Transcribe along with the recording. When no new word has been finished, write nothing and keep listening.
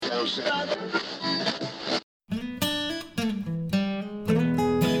Howdy,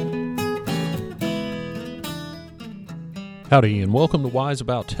 and welcome to Wise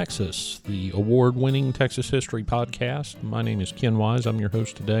About Texas, the award-winning Texas history podcast. My name is Ken Wise. I'm your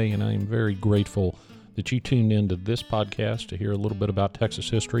host today, and I am very grateful that you tuned into this podcast to hear a little bit about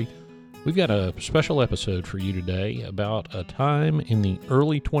Texas history. We've got a special episode for you today about a time in the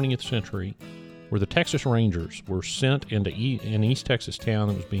early 20th century where the Texas Rangers were sent into an East Texas town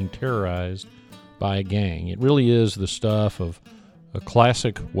that was being terrorized by a gang. It really is the stuff of a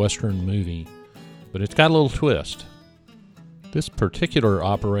classic Western movie, but it's got a little twist. This particular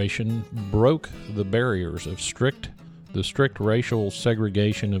operation broke the barriers of the strict racial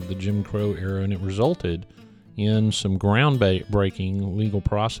segregation of the Jim Crow era, and it resulted in some groundbreaking legal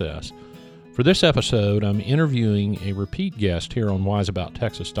process. For this episode, I'm interviewing a repeat guest here on Wise About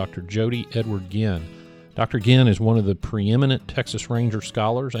Texas, Dr. Jody Edward Ginn. Dr. Ginn is one of the preeminent Texas Ranger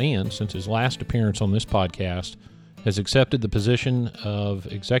scholars and, since his last appearance on this podcast, has accepted the position of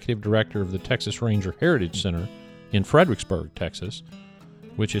Executive Director of the Texas Ranger Heritage Center in Fredericksburg, Texas,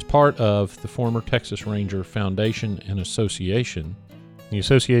 which is part of the former Texas Ranger Foundation and Association. The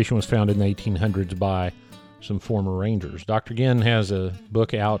association was founded in the 1800s by some former Rangers. Dr. Ginn has a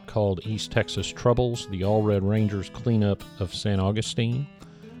book out called East Texas Troubles, the All Red Rangers Cleanup of San Augustine.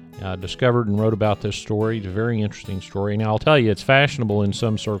 I discovered and wrote about this story. It's a very interesting story. Now, I'll tell you, it's fashionable in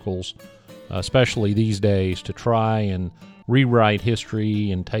some circles, especially these days, to try and rewrite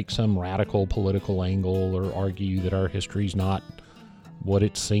history and take some radical political angle or argue that our history's not what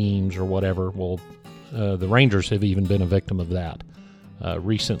it seems or whatever. Well, the Rangers have even been a victim of that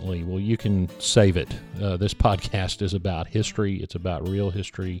recently. Well, you can save it. This podcast is about history. It's about real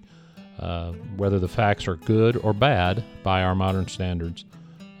history, whether the facts are good or bad by our modern standards.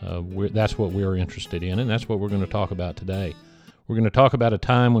 That's what we're interested in, and that's what we're going to talk about today. We're going to talk about a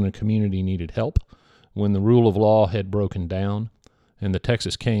time when a community needed help, when the rule of law had broken down, and the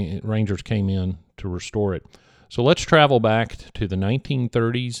Texas Rangers came in to restore it. So let's travel back to the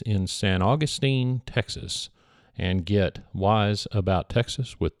 1930s in San Augustine, Texas, and get Wise About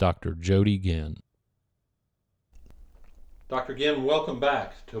Texas with Dr. Jody Ginn. Dr. Ginn, welcome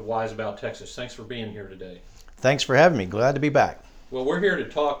back to Wise About Texas. Thanks for being here today. Thanks for having me. Glad to be back. Well, we're here to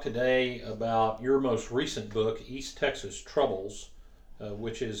talk today about your most recent book, East Texas Troubles,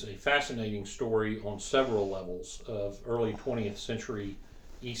 which is a fascinating story on several levels of early 20th century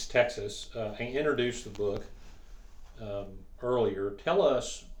East Texas. I introduced the book earlier. Tell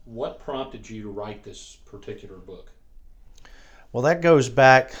us what prompted you to write this particular book. Well, that goes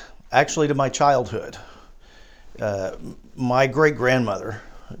back actually to my childhood. My great-grandmother,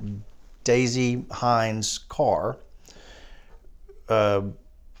 Daisy Hines Carr,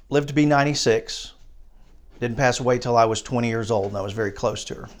 lived to be 96. Didn't pass away till I was 20 years old, and I was very close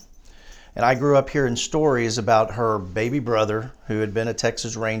to her. And I grew up hearing stories about her baby brother, who had been a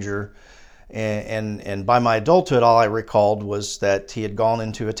Texas Ranger, and by my adulthood, all I recalled was that he had gone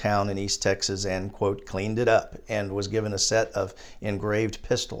into a town in East Texas and, quote, cleaned it up, and was given a set of engraved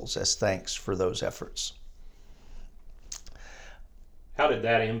pistols as thanks for those efforts. How did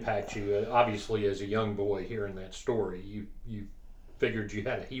that impact you? Obviously, as a young boy hearing that story, you figured you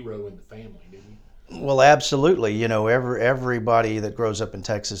had a hero in the family, didn't you? Well, absolutely. You know, everybody that grows up in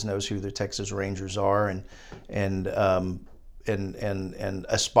Texas knows who the Texas Rangers are, and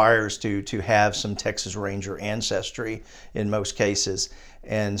aspires to have some Texas Ranger ancestry in most cases.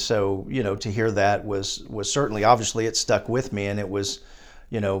 And so, you know, to hear that was certainly, obviously, it stuck with me, and it was,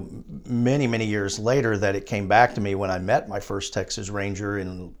 you know, many years later that it came back to me when I met my first Texas Ranger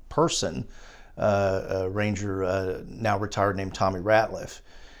in person, a Ranger now retired named Tommy Ratliff.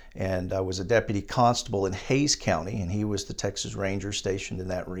 And I was a deputy constable in Hays County, and he was the Texas Ranger stationed in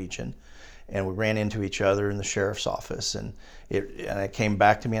that region. And we ran into each other in the sheriff's office, and it came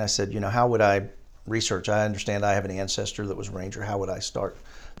back to me, and I said, you know, how would I research? I understand I have an ancestor that was Ranger. How would I start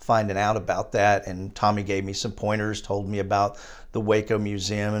finding out about that? And Tommy gave me some pointers, told me about the Waco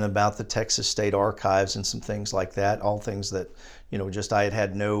Museum and about the Texas State Archives and some things like that, all things that, you know, just I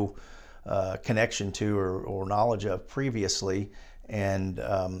had no connection to or knowledge of previously. And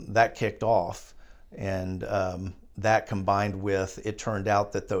that kicked off, and that combined with, it turned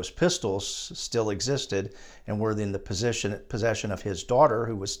out that those pistols still existed and were in the possession of his daughter,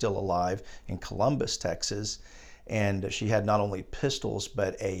 who was still alive in Columbus, Texas. And she had not only pistols,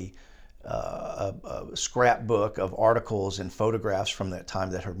 but a scrapbook of articles and photographs from that time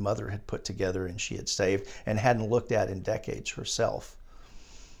that her mother had put together and she had saved and hadn't looked at in decades herself.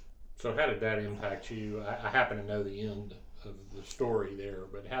 So how did that impact you? I happen to know the end of the story there,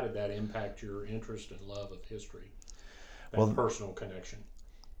 but how did that impact your interest and love of history, that personal connection?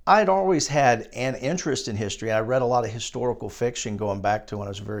 I'd always had an interest in history. I read a lot of historical fiction going back to when I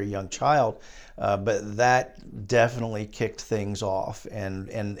was a very young child, but that definitely kicked things off. And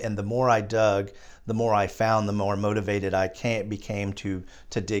the more I dug, the more I found, the more motivated I became to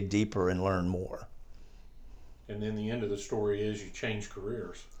dig deeper and learn more. And then the end of the story is you change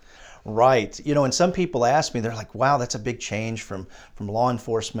careers. Right. And some people ask me, they're like, wow, that's a big change from law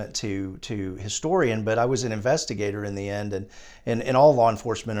enforcement to historian. But I was an investigator in the end, and all law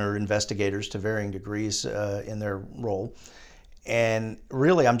enforcement are investigators to varying degrees in their role. And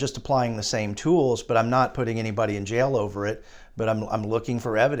really, I'm just applying the same tools, but I'm not putting anybody in jail over it. But I'm looking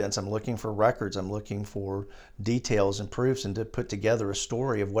for evidence. I'm looking for records. I'm looking for details and proofs, and to put together a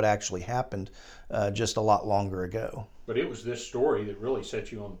story of what actually happened just a lot longer ago. But it was this story that really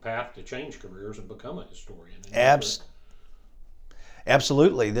set you on the path to change careers and become a historian.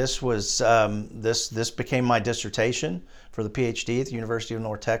 Absolutely. This was this became my dissertation for the PhD at the University of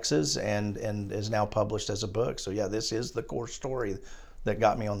North Texas, and is now published as a book. So yeah, this is the core story that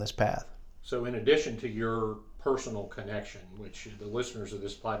got me on this path. So in addition to your personal connection, which the listeners of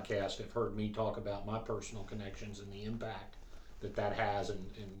this podcast have heard me talk about my personal connections and the impact that has and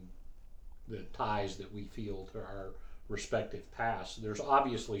the ties that we feel to our respective past, there's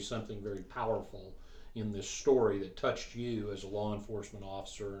obviously something very powerful in this story that touched you as a law enforcement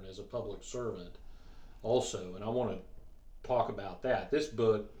officer and as a public servant also, and I want to talk about that. This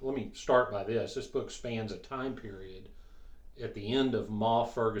book, let me start by this book spans a time period at the end of Ma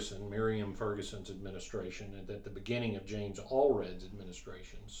Ferguson, Miriam Ferguson's administration, and at the beginning of James Allred's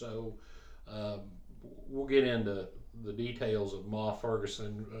administration. So we'll get into the details of Ma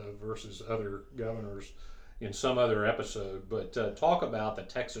Ferguson versus other governors in some other episode, but talk about the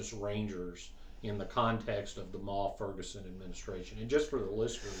Texas Rangers in the context of the Ma Ferguson administration. And just for the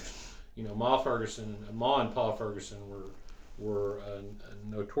listeners, Ma and Pa Ferguson were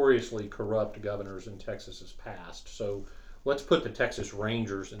notoriously corrupt governors in Texas's past. So let's put the Texas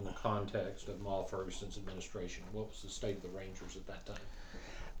Rangers in the context of Ma Ferguson's administration. What was the state of the Rangers at that time?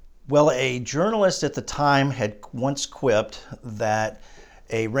 Well, a journalist at the time had once quipped that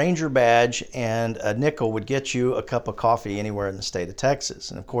a Ranger badge and a nickel would get you a cup of coffee anywhere in the state of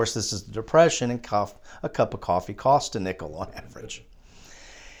Texas. And of course, this is the Depression, and a cup of coffee cost a nickel on average.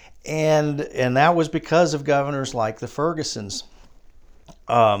 And that was because of governors like the Fergusons.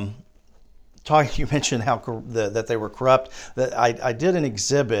 You mentioned that they were corrupt. That I did an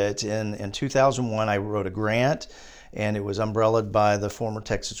exhibit in 2001. I wrote a grant, and it was umbrellaed by the former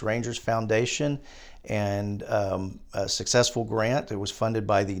Texas Rangers Foundation, and a successful grant. It was funded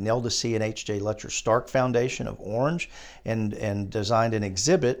by the Nelda C. and H.J. Letcher Stark Foundation of Orange, and designed an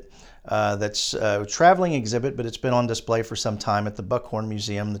exhibit that's a traveling exhibit, but it's been on display for some time at the Buckhorn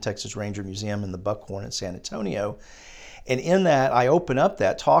Museum, the Texas Ranger Museum in the Buckhorn in San Antonio. And in that, I open up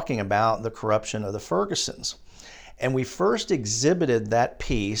that talking about the corruption of the Fergusons. And we first exhibited that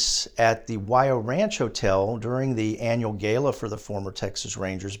piece at the Guayo Ranch Hotel during the annual gala for the former Texas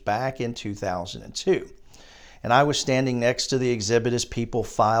Rangers back in 2002. And I was standing next to the exhibit as people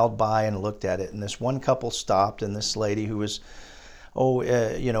filed by and looked at it. And this one couple stopped, and this lady who was,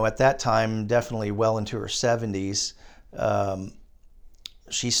 at that time, definitely well into her 70s,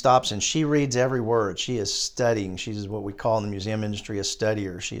 she stops and she reads every word. She is studying. She's what we call in the museum industry a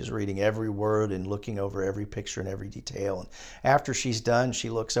studier. She is reading every word and looking over every picture and every detail. And after she's done, she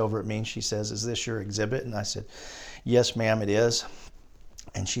looks over at me and she says, "Is this your exhibit?" And I said, "Yes, ma'am, it is."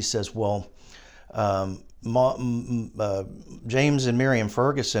 And she says, "Well, James and Miriam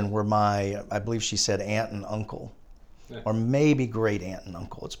Ferguson were my," I believe she said, aunt and uncle, or maybe great aunt and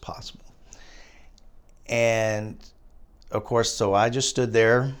uncle. It's possible. And of course, so I just stood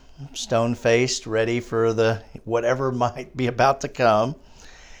there, stone-faced, ready for the whatever might be about to come.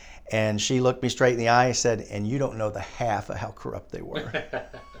 And she looked me straight in the eye and said, "And you don't know the half of how corrupt they were."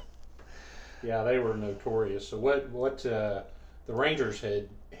 Yeah, they were notorious. So what the Rangers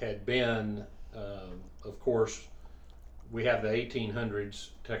had been, of course, we have the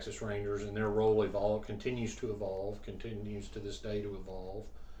 1800s Texas Rangers, and their role continues to this day to evolve.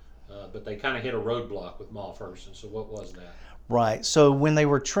 But they kind of hit a roadblock with Ma Ferguson. So what was that? Right. So when they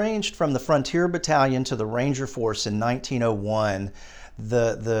were changed from the Frontier Battalion to the Ranger Force in 1901,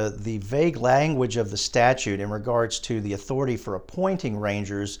 the vague language of the statute in regards to the authority for appointing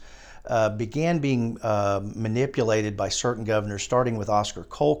Rangers began being manipulated by certain governors, starting with Oscar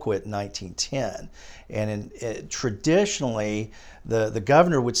Colquitt in 1910. And traditionally, the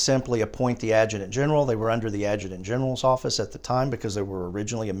governor would simply appoint the adjutant general. They were under the adjutant general's office at the time because they were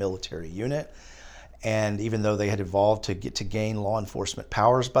originally a military unit. And even though they had evolved to gain law enforcement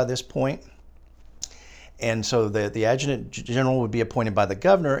powers by this point. And so the adjutant general would be appointed by the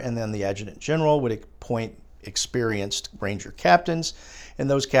governor, and then the adjutant general would appoint experienced ranger captains, and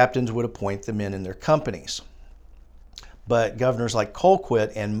those captains would appoint the men in their companies. But governors like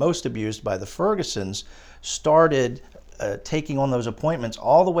Colquitt, and most abused by the Fergusons, started taking on those appointments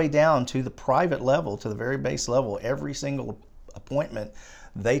all the way down to the private level, to the very base level. Every single appointment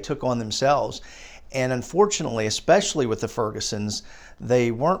they took on themselves. And unfortunately, especially with the Fergusons,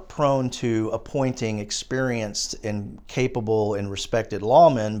 they weren't prone to appointing experienced and capable and respected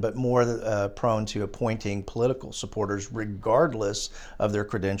lawmen, but more prone to appointing political supporters, regardless of their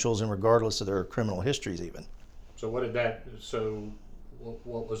credentials and regardless of their criminal histories even. So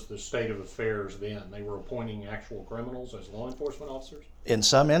what was the state of affairs then? They were appointing actual criminals as law enforcement officers? In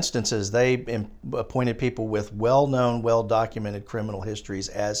some instances, they appointed people with well-known, well-documented criminal histories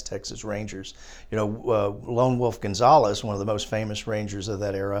as Texas Rangers. Lone Wolf Gonzalez, one of the most famous Rangers of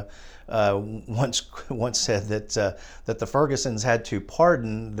that era, once said that the Fergusons had to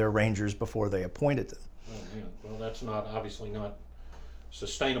pardon their Rangers before they appointed them. Oh, man. Well, that's obviously not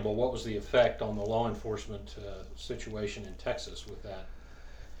sustainable. What was the effect on the law enforcement situation in Texas with that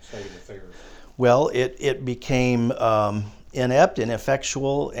state of affairs? Well, it became inept,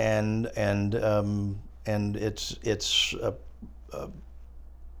 ineffectual, and its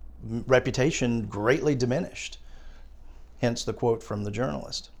reputation greatly diminished. Hence the quote from the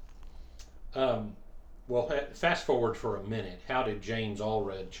journalist. Well, fast forward for a minute. How did James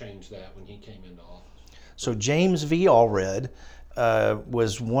Allred change that when he came into office? So James V. Allred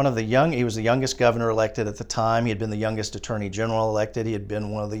was he was the youngest governor elected at the time. He had been the youngest attorney general elected. He had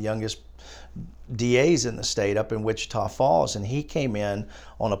been one of the youngest DAs in the state up in Wichita Falls, and he came in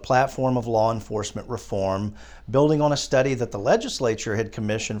on a platform of law enforcement reform, building on a study that the legislature had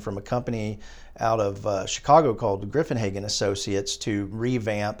commissioned from a company out of Chicago called Griffenhagen Associates to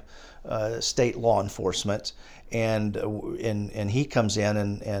revamp state law enforcement. And he comes in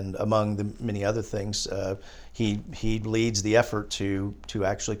and among the many other things, he leads the effort to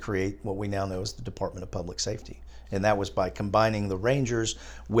actually create what we now know as the Department of Public Safety. And that was by combining the Rangers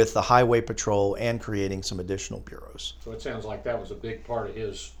with the Highway Patrol and creating some additional bureaus. So it sounds like that was a big part of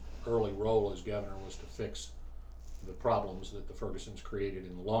his early role as governor, was to fix the problems that the Fergusons created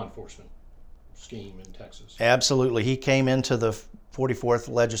in the law enforcement scheme in Texas. Absolutely. He came into the 44th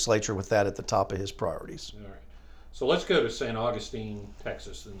legislature with that at the top of his priorities. All right. So let's go to St. Augustine,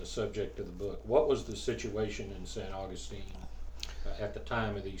 Texas, and the subject of the book. What was the situation in St. Augustine at the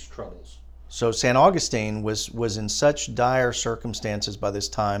time of these troubles? So St. Augustine was in such dire circumstances by this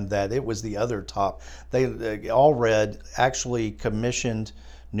time that it was the other top. Allred actually commissioned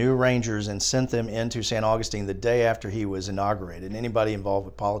new Rangers and sent them into St. Augustine the day after he was inaugurated. And anybody involved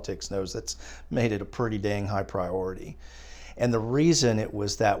with politics knows that's made it a pretty dang high priority. And the reason it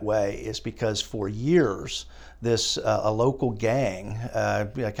was that way is because for years, a local gang, I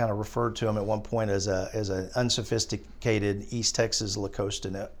kind of referred to them at one point as an unsophisticated East Texas La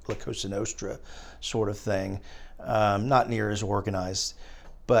Cosa Nostra sort of thing, not near as organized,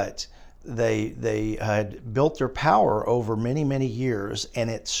 but they had built their power over many, many years, and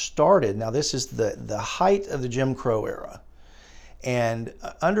it started. Now this is the height of the Jim Crow era. And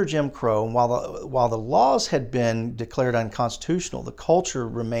under Jim Crow, while the laws had been declared unconstitutional, the culture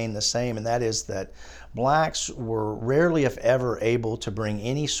remained the same, and that is that blacks were rarely, if ever, able to bring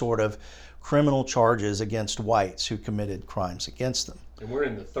any sort of criminal charges against whites who committed crimes against them. And we're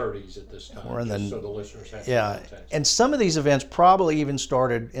in the 30s at this time, so the listeners have context. And some of these events probably even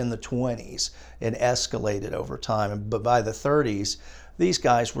started in the 20s and escalated over time. But by the 30s, these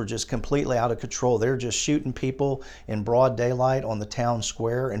guys were just completely out of control. They were just shooting people in broad daylight on the town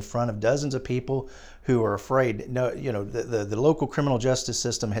square in front of dozens of people who were afraid. The local criminal justice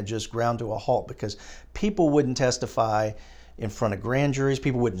system had just ground to a halt because people wouldn't testify in front of grand juries.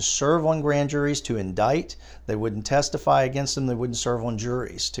 People wouldn't serve on grand juries to indict. They wouldn't testify against them. They wouldn't serve on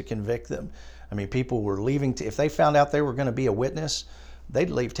juries to convict them. I mean, people were leaving. If they found out they were going to be a witness, they'd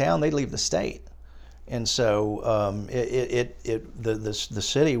leave town. They'd leave the state. And so the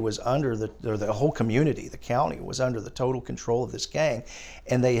city was under the whole community, the county was under the total control of this gang,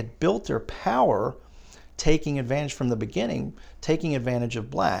 and they had built their power taking advantage from the beginning, taking advantage of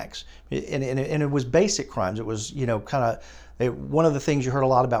blacks, and it was basic crimes. It was one of the things you heard a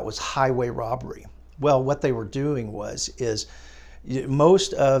lot about was highway robbery. Well, what they were doing is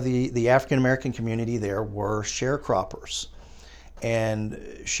most of the African American community there were sharecroppers. And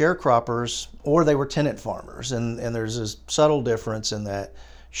sharecroppers, or they were tenant farmers, and there's a subtle difference in that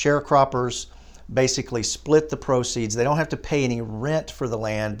sharecroppers basically split the proceeds. They don't have to pay any rent for the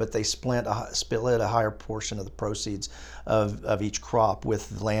land, but they split a higher portion of the proceeds of each crop with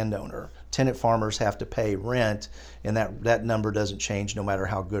the landowner. tenant farmers have to pay rent, and that number doesn't change no matter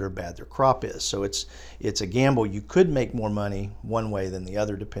how good or bad their crop is. So it's a gamble. You could make more money one way than the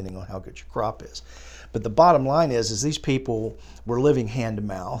other depending on how good your crop is. But the bottom line is these people were living hand to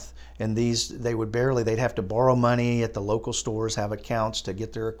mouth, and they'd have to borrow money at the local stores, have accounts to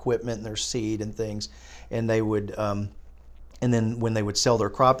get their equipment and their seed and things, and they would and then when they would sell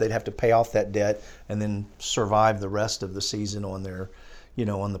their crop, they'd have to pay off that debt and then survive the rest of the season on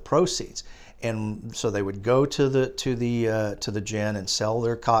on the proceeds. And so they would go to the gin and sell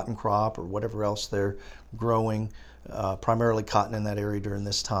their cotton crop or whatever else they're growing, primarily cotton in that area during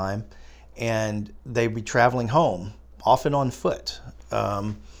this time, and they'd be traveling home, often on foot,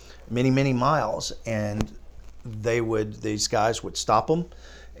 many miles, and these guys would stop them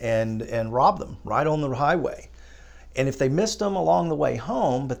and rob them right on the highway. And if they missed them along the way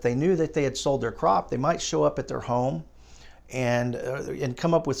home, but they knew that they had sold their crop, they might show up at their home and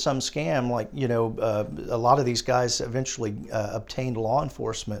come up with some scam. Like, a lot of these guys eventually obtained law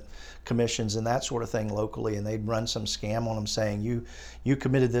enforcement commissions and that sort of thing locally, and they'd run some scam on them saying, you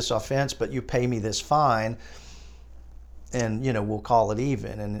committed this offense, but you pay me this fine, and we'll call it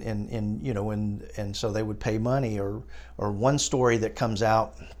even. And so they would pay money. Or one story that comes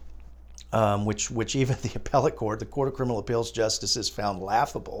out, which even the appellate court, the Court of Criminal Appeals justices found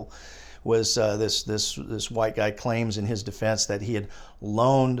laughable, was this white guy claims in his defense that he had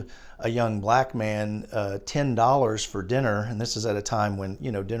loaned a young black man $10 for dinner, and this is at a time when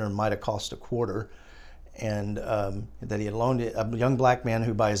dinner might have cost a quarter, and that he had loaned a young black man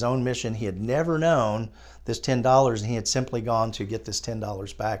who, by his own admission, he had never known this $10, and he had simply gone to get this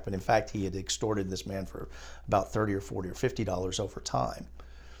 $10 back, but in fact he had extorted this man for about $30 or $40 or $50 over time.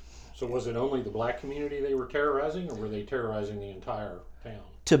 So was it only the black community they were terrorizing, or were they terrorizing the entire town?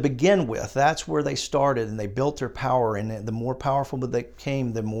 To begin with, that's where they started, and they built their power, and the more powerful they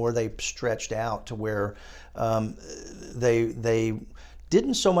became, the more they stretched out to where they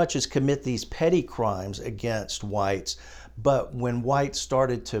didn't so much as commit these petty crimes against whites, but when whites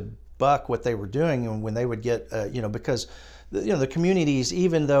started to buck what they were doing, and when they would get, because the communities,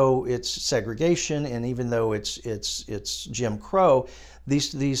 even though it's segregation and even though it's Jim Crow,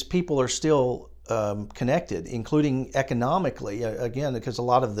 these people are still connected, including economically, again, because a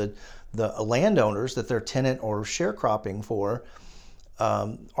lot of the landowners that they're tenant or sharecropping for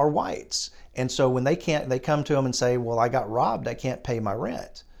are whites. And so when they come to them and say, well, I got robbed, I can't pay my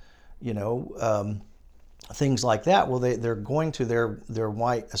rent, things like that. Well, they're going to their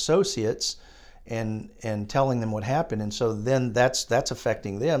white associates and telling them what happened. And so then that's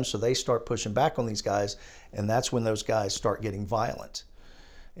affecting them. So they start pushing back on these guys, and that's when those guys start getting violent.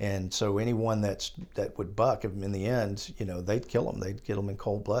 And so anyone that would buck, in the end, they'd kill them. They'd get them in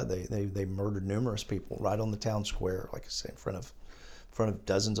cold blood. They murdered numerous people right on the town square, like I say, in front of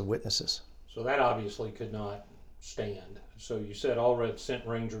dozens of witnesses. So that obviously could not stand. So you said Allred sent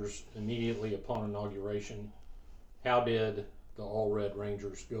Rangers immediately upon inauguration. How did the Allred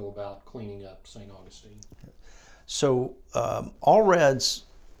Rangers go about cleaning up St. Augustine? So Allred's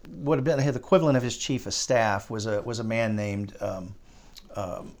would have been the equivalent of his chief of staff was a man named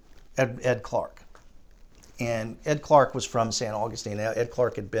Ed Clark. And Ed Clark was from St. Augustine. Ed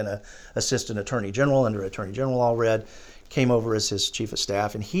Clark had been an assistant attorney general under Attorney General Allred, came over as his chief of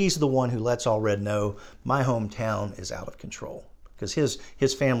staff, and he's the one who lets Allred know my hometown is out of control, because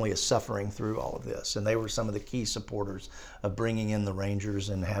his family is suffering through all of this, and they were some of the key supporters of bringing in the Rangers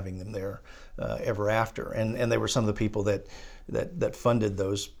and having them there ever after, and they were some of the people that funded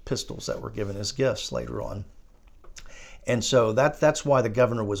those pistols that were given as gifts later on. And so that's why the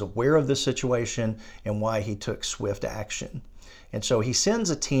governor was aware of this situation and why he took swift action. And so he sends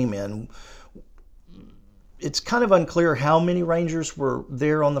a team in. It's kind of unclear how many Rangers were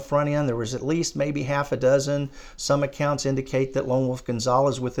there on the front end. There was at least maybe half a dozen. Some accounts indicate that Lone Wolf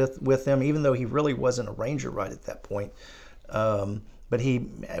Gonzalez was with them, even though he really wasn't a Ranger right at that point. But he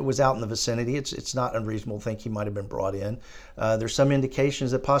was out in the vicinity. It's not unreasonable to think he might have been brought in. There's some indications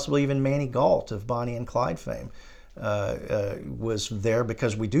that possibly even Manny Galt of Bonnie and Clyde fame was there,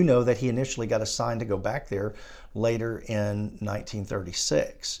 because we do know that he initially got assigned to go back there later in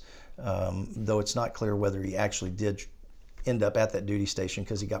 1936. Though it's not clear whether he actually did end up at that duty station,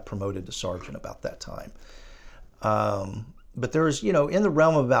 because he got promoted to sergeant about that time. But there was, in the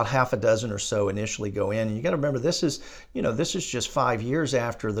realm of about half a dozen or so initially go in. And you got to remember, this is just 5 years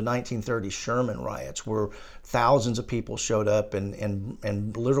after the 1930 Sherman riots, where thousands of people showed up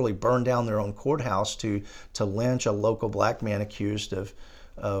and literally burned down their own courthouse to lynch a local black man accused of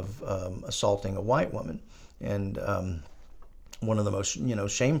assaulting a white woman. And one of the most,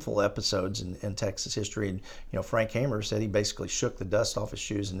 shameful episodes in Texas history. And, Frank Hamer said he basically shook the dust off his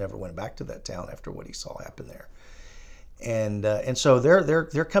shoes and never went back to that town after what he saw happen there. And so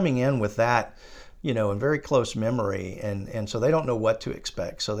they're coming in with that, in very close memory, and so they don't know what to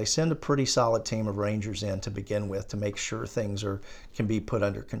expect. So they send a pretty solid team of Rangers in to begin with to make sure things can be put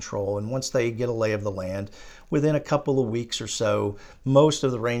under control. And once they get a lay of the land, within a couple of weeks or so, most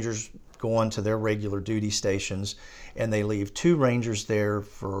of the Rangers go on to their regular duty stations, and they leave 2 Rangers there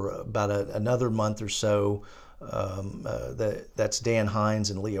for about another month or so. That's Dan Hines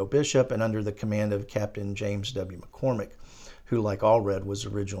and Leo Bishop, and under the command of Captain James W. McCormick, who, like Allred, was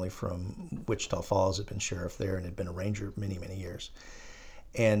originally from Wichita Falls, had been sheriff there, and had been a Ranger many, many years.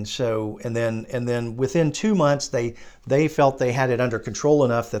 And so, and then within 2 months, they felt they had it under control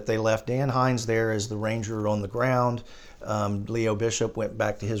enough that they left Dan Hines there as the Ranger on the ground. Leo Bishop went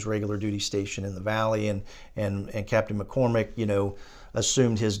back to his regular duty station in the valley, and Captain McCormick,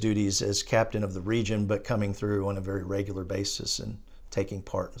 assumed his duties as captain of the region, but coming through on a very regular basis and taking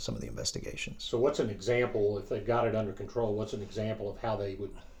part in some of the investigations. So what's an example, if they've got it under control, what's an example of how they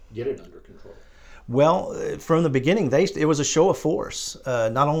would get it under control? Well, from the beginning, it was a show of force,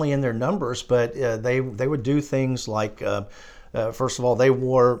 not only in their numbers, but they would do things like, first of all, they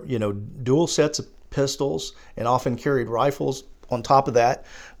wore, dual sets of pistols and often carried rifles. On top of that,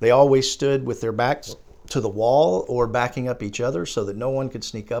 they always stood with their backs to the wall or backing up each other so that no one could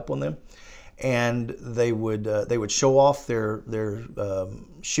sneak up on them. And they would show off their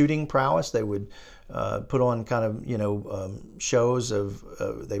shooting prowess. They would put on kind of shows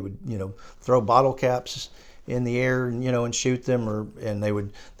of they would throw bottle caps in the air and shoot them, and they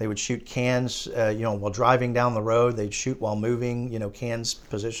would shoot cans while driving down the road. They'd shoot while moving, cans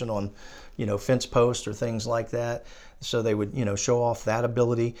positioned on fence posts or things like that. So they would show off that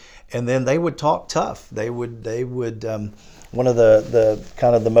ability, and then they would talk tough. They would one of the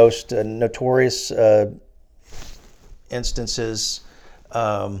kind of the most notorious instances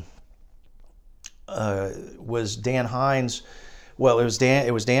was Dan Hines. Well, it was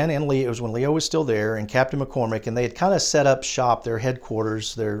Dan and Leo. It was when Leo was still there, and Captain McCormick, and they had kind of set up shop. Their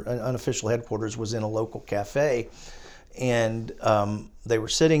headquarters, their unofficial headquarters, was in a local cafe, and they were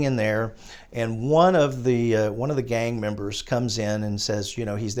sitting in there. And one of the gang members comes in and says,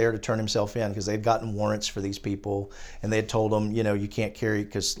 he's there to turn himself in because they'd gotten warrants for these people, and they had told him, you can't carry,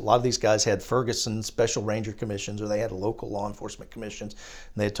 because a lot of these guys had Ferguson Special Ranger commissions, or they had local law enforcement commissions,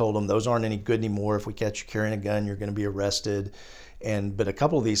 and they had told them those aren't any good anymore. If we catch you carrying a gun, you're going to be arrested. But a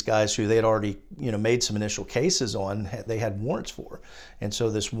couple of these guys who they had already made some initial cases on, they had warrants for. And so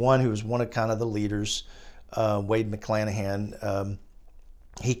this one, who was one of kind of the leaders, Wade McClanahan,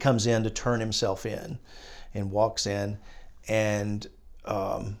 he comes in to turn himself in, and walks in, and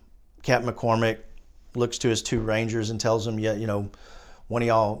Captain McCormick looks to his 2 Rangers and tells them, one of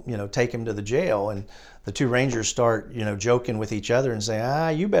y'all, take him to the jail. And the 2 Rangers start, joking with each other and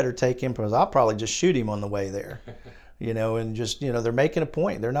say, you better take him, because I'll probably just shoot him on the way there. And just, they're making a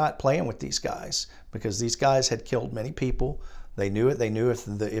point. They're not playing with these guys, because these guys had killed many people. They knew it. They knew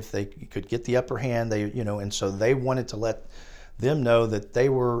if they could get the upper hand, and so they wanted to let them know that they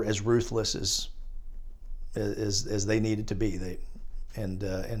were as ruthless as they needed to be.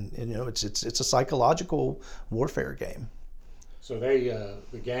 It's a psychological warfare game. So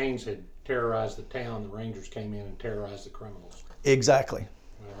the gangs had terrorized the town. The Rangers came in and terrorized the criminals. Exactly.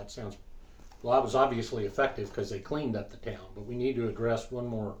 Well, that was obviously effective because they cleaned up the town. But we need to address one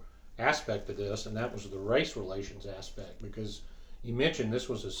more aspect of this, and that was the race relations aspect, because you mentioned this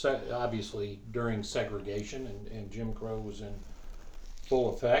was obviously during segregation, and Jim Crow was in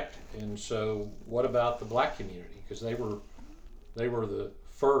full effect. And so what about the black community? Because they were the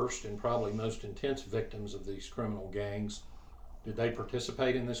first and probably most intense victims of these criminal gangs. Did they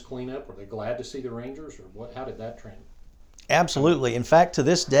participate in this cleanup? Were they glad to see the Rangers, or what? How did that trend? Absolutely. In fact, to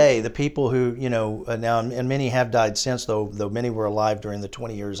this day, the people who, now, and many have died since, though many were alive during the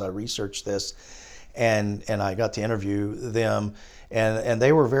 20 years I researched this, and I got to interview them, and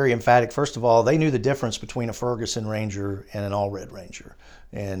they were very emphatic. First of all, they knew the difference between a Ferguson Ranger and an Allred Ranger.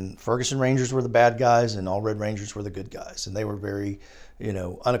 And Ferguson Rangers were the bad guys, and Allred Rangers were the good guys. And they were very,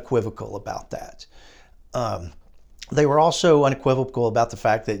 unequivocal about that. They were also unequivocal about the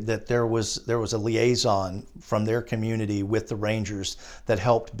fact that there was a liaison from their community with the Rangers that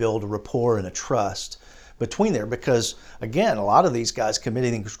helped build a rapport and a trust between there, because again, a lot of these guys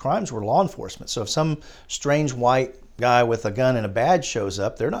committing these crimes were law enforcement. So if some strange white guy with a gun and a badge shows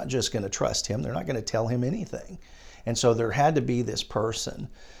up, they're not just going to trust him. They're not going to tell him anything. And so there had to be this person.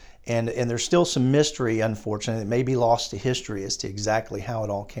 And there's still some mystery, unfortunately. It may be lost to history as to exactly how it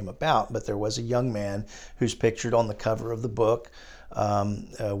all came about. But there was a young man who's pictured on the cover of the book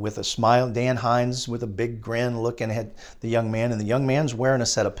with a smile, Dan Hines with a big grin looking at the young man. And the young man's wearing a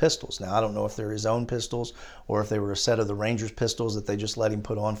set of pistols. Now, I don't know if they're his own pistols or if they were a set of the Rangers pistols that they just let him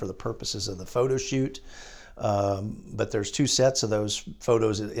put on for the purposes of the photo shoot. But there's two sets of those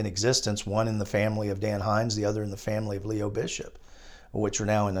photos in existence, one in the family of Dan Hines, the other in the family of Leo Bishop, which are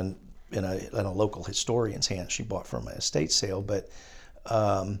now in a local historian's hands. She bought from an estate sale, but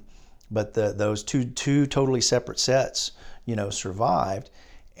those two totally separate sets, survived,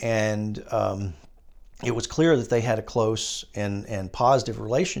 and it was clear that they had a close and positive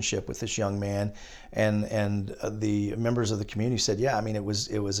relationship with this young man, and the members of the community said, yeah, I mean, it was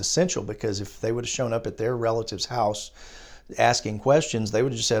essential, because if they would have shown up at their relative's house asking questions, they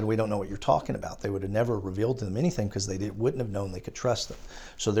would have just said, we don't know what you're talking about. They would have never revealed to them anything, because they wouldn't have known they could trust them.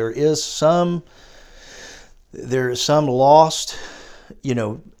 So there is some lost,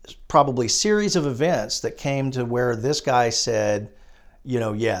 probably series of events that came to where this guy said,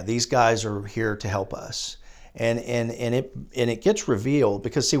 yeah, these guys are here to help us. And it gets revealed,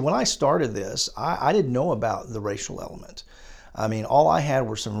 because see, when I started this, I didn't know about the racial element. I mean, all I had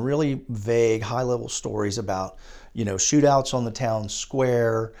were some really vague, high-level stories about, shootouts on the town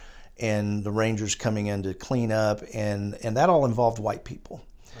square and the Rangers coming in to clean up, and that all involved white people.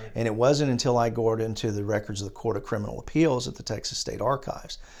 Right. And it wasn't until I gored into the records of the Court of Criminal Appeals at the Texas State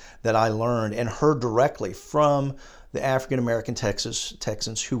Archives that I learned and heard directly from the African-American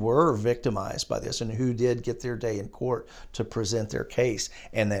Texans who were victimized by this and who did get their day in court to present their case,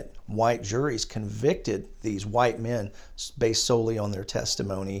 and that white juries convicted these white men based solely on their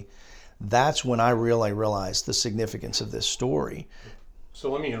testimony. That's when I really realized the significance of this story.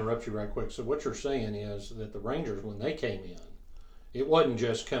 So let me interrupt you right quick. So what you're saying is that the Rangers, when they came in, it wasn't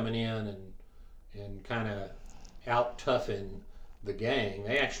just coming in and kind of out-toughing the gang.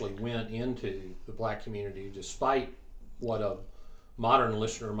 They actually went into the black community, despite what a modern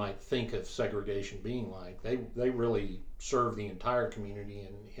listener might think of segregation being like. They really served the entire community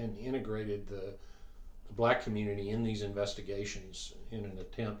and integrated the black community in these investigations in an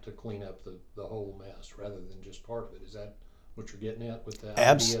attempt to clean up the whole mess rather than just part of it. Is that what you're getting at with the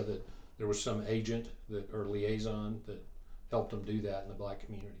idea that there was some agent or liaison that helped them do that in the black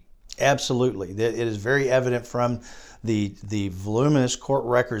community? Absolutely. It is very evident from the voluminous court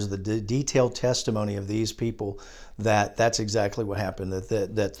records, the detailed testimony of these people, that's exactly what happened.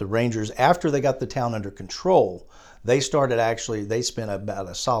 That the Rangers, after they got the town under control, they spent about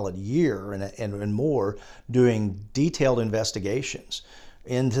a solid year and more doing detailed investigations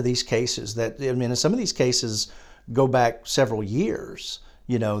into these cases. Some of these cases go back several years.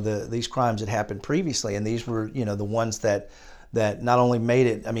 These crimes had happened previously, and these were, the ones that not only made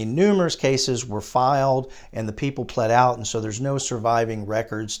it, numerous cases were filed and the people pled out, and so there's no surviving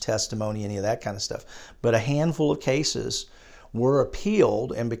records, testimony, any of that kind of stuff. But a handful of cases were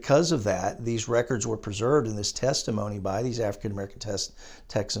appealed, and because of that, these records were preserved, and this testimony by these African-American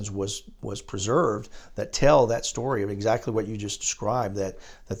Texans was preserved that tell that story of exactly what you just described, that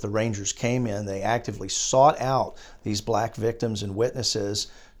the Rangers came in, they actively sought out these black victims and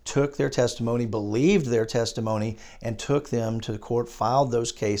witnesses, took their testimony, believed their testimony, and took them to the court, filed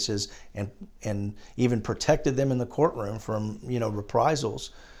those cases, and even protected them in the courtroom from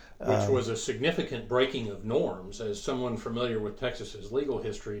reprisals. Which was a significant breaking of norms. As someone familiar with Texas's legal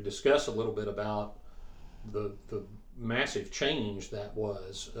history, discuss a little bit about the massive change that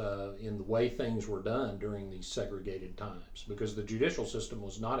was in the way things were done during these segregated times, because the judicial system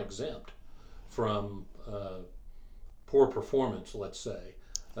was not exempt from poor performance, let's say,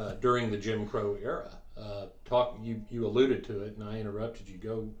 during the Jim Crow era. You alluded to it, and I interrupted you.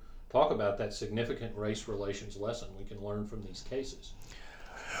 Go talk about that significant race relations lesson we can learn from these cases.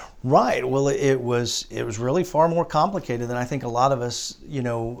 Right. Well, it was really far more complicated than I think a lot of us,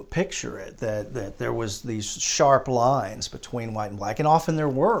 picture it. That there was these sharp lines between white and black, and often there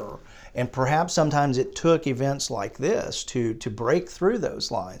were. And perhaps sometimes it took events like this to break through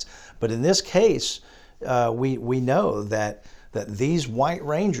those lines. But in this case, we know that these white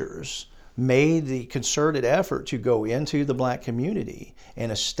Rangers made the concerted effort to go into the black community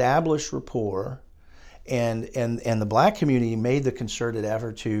and establish rapport. And the black community made the concerted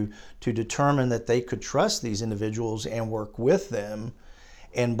effort to determine that they could trust these individuals and work with them.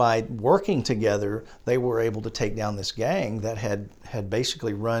 And by working together, they were able to take down this gang that had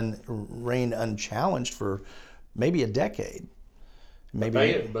basically reigned unchallenged for maybe a decade.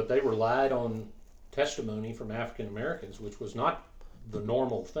 But they relied on testimony from African Americans, which was not the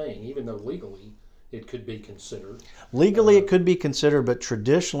normal thing, even though legally it could be considered. Legally, it could be considered, but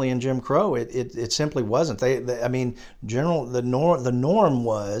traditionally in Jim Crow, it simply wasn't. I mean, the norm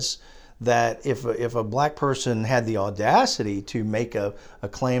was that if a black person had the audacity to make a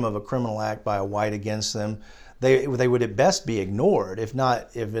claim of a criminal act by a white against them, they would at best be ignored, if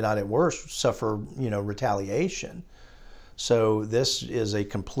not at worst, suffer retaliation. So this is a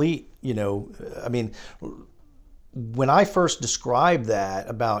complete, I mean, when I first described that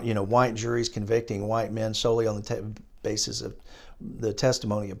about white juries convicting white men solely on the basis of the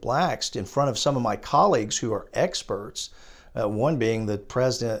testimony of blacks in front of some of my colleagues who are experts, one being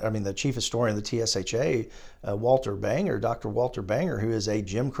the chief historian of the TSHA, Dr. Walter Banger, who is a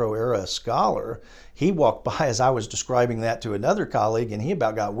Jim Crow era scholar. He walked by as I was describing that to another colleague, and he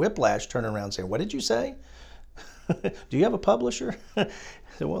about got whiplash, turning around saying, "What did you say? Do you have a publisher?" I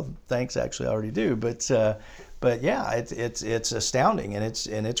said, "Well, thanks. Actually, I already do." But yeah, it's astounding, and it's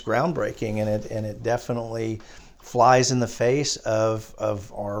groundbreaking, and it definitely flies in the face of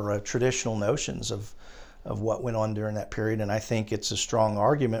our traditional notions of what went on during that period. And I think it's a strong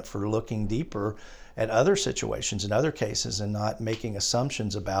argument for looking deeper at other situations and other cases, and not making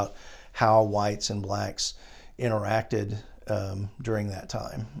assumptions about how whites and blacks interacted during that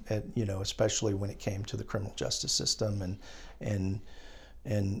time, especially when it came to the criminal justice system and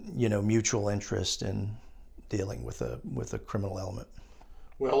mutual interest in dealing with a criminal element.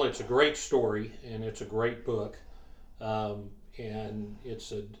 Well, it's a great story, and it's a great book, and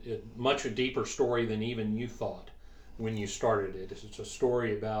it's a much a deeper story than even you thought when you started it. It's a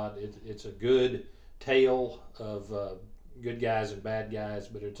story about it's a good tale of good guys and bad guys,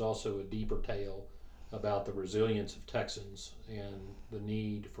 but it's also a deeper tale about the resilience of Texans and the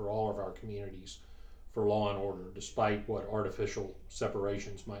need for all of our communities for law and order, despite what artificial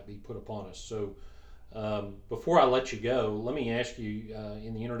separations might be put upon us. So before I let you go, let me ask you,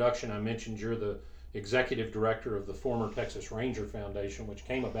 in the introduction I mentioned you're the executive director of the former Texas Ranger Foundation, which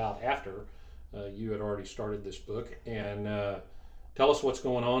came about after you had already started this book. And tell us what's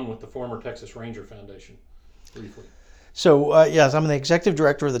going on with the former Texas Ranger Foundation, briefly. So, yes, I'm the executive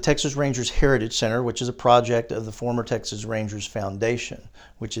director of the Texas Rangers Heritage Center, which is a project of the former Texas Rangers Foundation,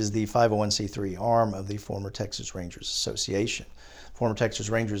 which is the 501c3 arm of the former Texas Rangers Association. Former Texas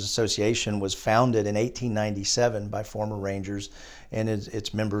Rangers Association was founded in 1897 by former Rangers, and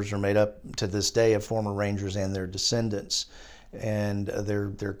its members are made up to this day of former Rangers and their descendants. And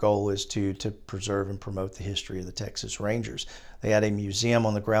their goal is to preserve and promote the history of the Texas Rangers. They had a museum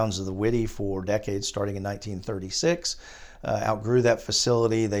on the grounds of the Whitty for decades, starting in 1936. Outgrew that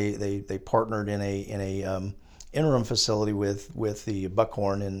facility. They partnered in a interim facility with the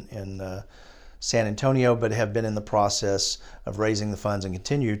Buckhorn in San Antonio, but have been in the process of raising the funds and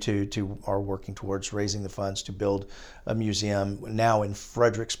continue are working towards raising the funds to build a museum now in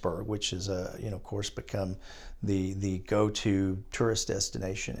Fredericksburg, which is of course become the go-to tourist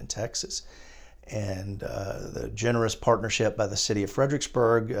destination in Texas. And the generous partnership by the city of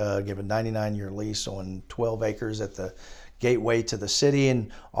Fredericksburg, given a 99-year lease on 12 acres at the gateway to the city,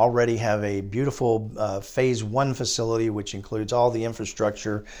 and already have a beautiful phase 1 facility, which includes all the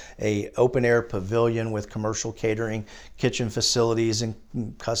infrastructure, a open air pavilion with commercial catering, kitchen facilities, and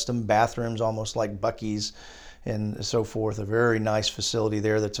custom bathrooms, almost like Buc-ee's and so forth. A very nice facility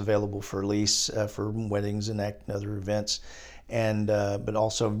there that's available for lease for weddings and other events. And but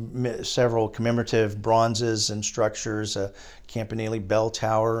also several commemorative bronzes and structures, Campanile Bell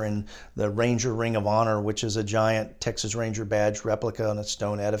Tower and the Ranger Ring of Honor, which is a giant Texas Ranger badge replica on a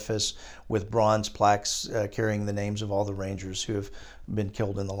stone edifice with bronze plaques carrying the names of all the Rangers who have been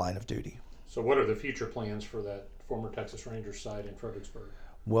killed in the line of duty. So what are the future plans for that former Texas Ranger site in Fredericksburg?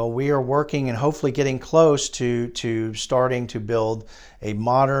 Well, we are working and hopefully getting close to starting to build a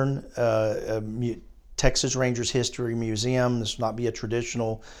modern Texas Rangers History Museum. This will not be a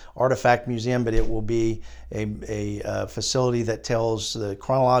traditional artifact museum, but it will be a facility that tells the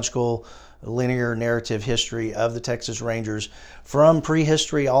chronological, linear narrative history of the Texas Rangers from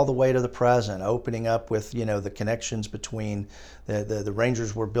prehistory all the way to the present, opening up with the connections between the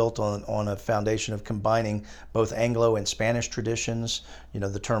Rangers were built on a foundation of combining both Anglo and Spanish traditions.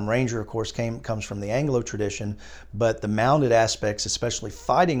 The term Ranger, of course, comes from the Anglo tradition, but the mounted aspects, especially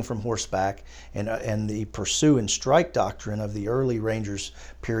fighting from horseback and the pursue and strike doctrine of the early Rangers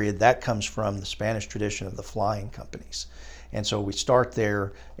period, that comes from the Spanish tradition of the flying companies. And so we start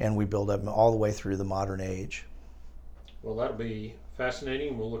there and we build up all the way through the modern age. Well, that'll be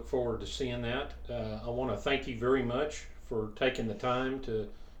fascinating. We'll look forward to seeing that. I want to thank you very much for taking the time to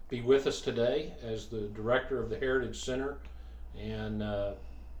be with us today as the director of the Heritage Center and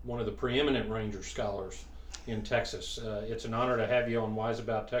one of the preeminent Ranger scholars in Texas. It's an honor to have you on Wise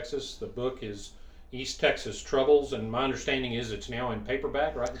About Texas. The book is East Texas Troubles, and my understanding is it's now in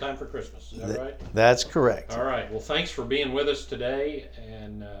paperback right in time for Christmas. Is that right? That's correct. All right. Well, thanks for being with us today,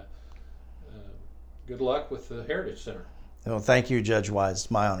 and good luck with the Heritage Center. Well, thank you, Judge Wise.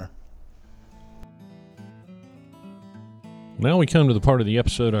 It's my honor. Now we come to the part of the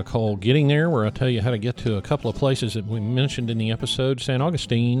episode I call Getting There, where I tell you how to get to a couple of places that we mentioned in the episode. San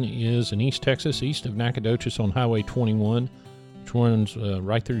Augustine is in East Texas, east of Nacogdoches on Highway 21, which runs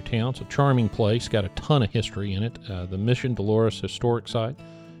right through town. It's a charming place, got a ton of history in it. The Mission Dolores Historic Site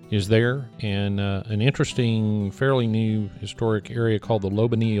is there, and an interesting, fairly new historic area called the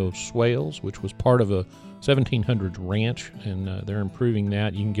Lobanillo Swales, which was part of a 1700s ranch, and they're improving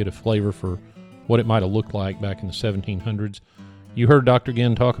that. You can get a flavor for what it might have looked like back in the 1700s. You heard Dr.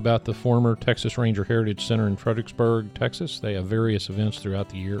 Ginn talk about the former Texas Ranger Heritage Center in Fredericksburg, Texas. They have various events throughout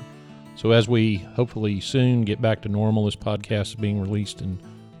the year. So as we hopefully soon get back to normal, this podcast is being released in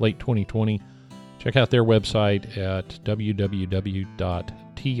late 2020. Check out their website at www.trhc.org.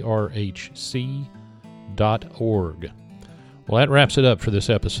 Well, that wraps it up for this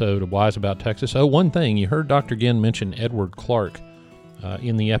episode of Wise About Texas. Oh, one thing, you heard Dr. Ginn mention Edward Clark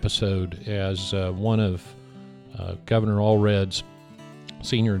in the episode as one of Governor Allred's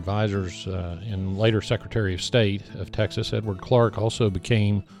senior advisors and later Secretary of State of Texas. Edward Clark also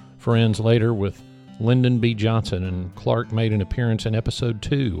became friends later with Lyndon B. Johnson, and Clark made an appearance in episode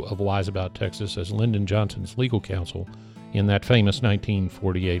 2 of Wise About Texas as Lyndon Johnson's legal counsel in that famous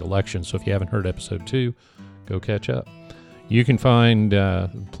 1948 election. So if you haven't heard episode 2, go catch up. You can find,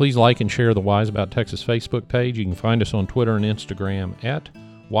 please like and share the Wise About Texas Facebook page. You can find us on Twitter and Instagram at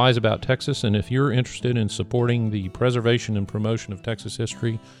Wise About Texas. And if you're interested in supporting the preservation and promotion of Texas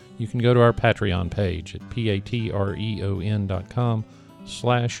history, you can go to our Patreon page at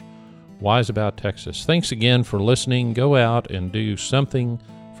patreon.com/Wise About Texas. Thanks again for listening. Go out and do something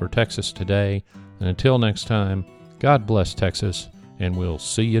for Texas today. And until next time, God bless Texas, and we'll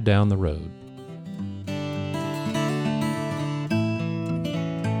see you down the road.